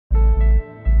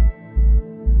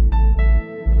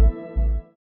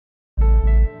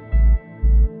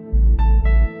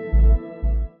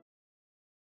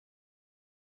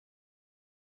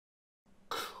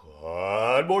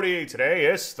Good morning. Today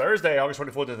is Thursday, August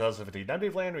 24th, 2015. I'm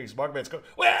Dave Landry's market bets go.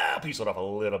 Well, peaced off a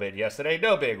little bit yesterday.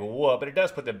 No big whoop, but it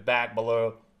does put them back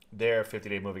below their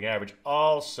 50-day moving average.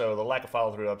 Also, the lack of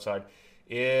follow-through upside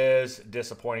is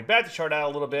disappointing. Back the chart out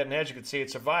a little bit, and as you can see, it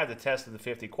survived the test of the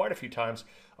 50 quite a few times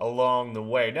along the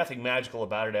way. Nothing magical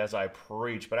about it, as I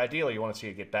preach, but ideally you want to see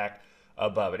it get back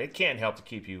above it. It can help to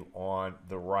keep you on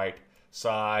the right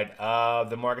side of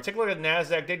the market. Take a look at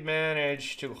NASDAQ. Did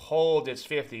manage to hold its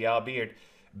 50, albeit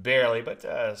barely,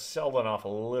 but selling off a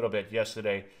little bit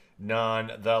yesterday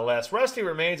nonetheless. Rusty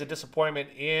remains a disappointment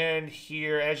in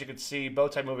here. As you can see, bow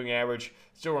tie moving average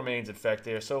still remains in effect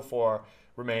there. So far,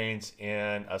 remains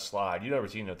in a slide. You know,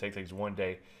 routine, take things one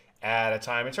day at a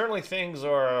time. And certainly things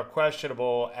are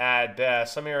questionable at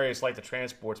best. Some areas like the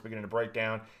transport's beginning to break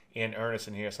down in earnest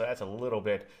in here, so that's a little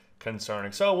bit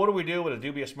concerning. So what do we do with a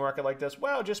dubious market like this?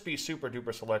 Well, just be super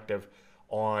duper selective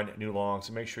on new longs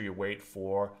and make sure you wait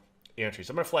for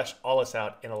entries. I'm going to flesh all this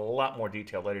out in a lot more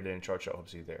detail later today in Chart Show. Hope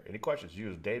to see you there. Any questions?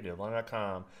 Use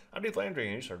dave@landry.com. I'm Dave Landry,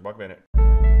 and you start Market Minute.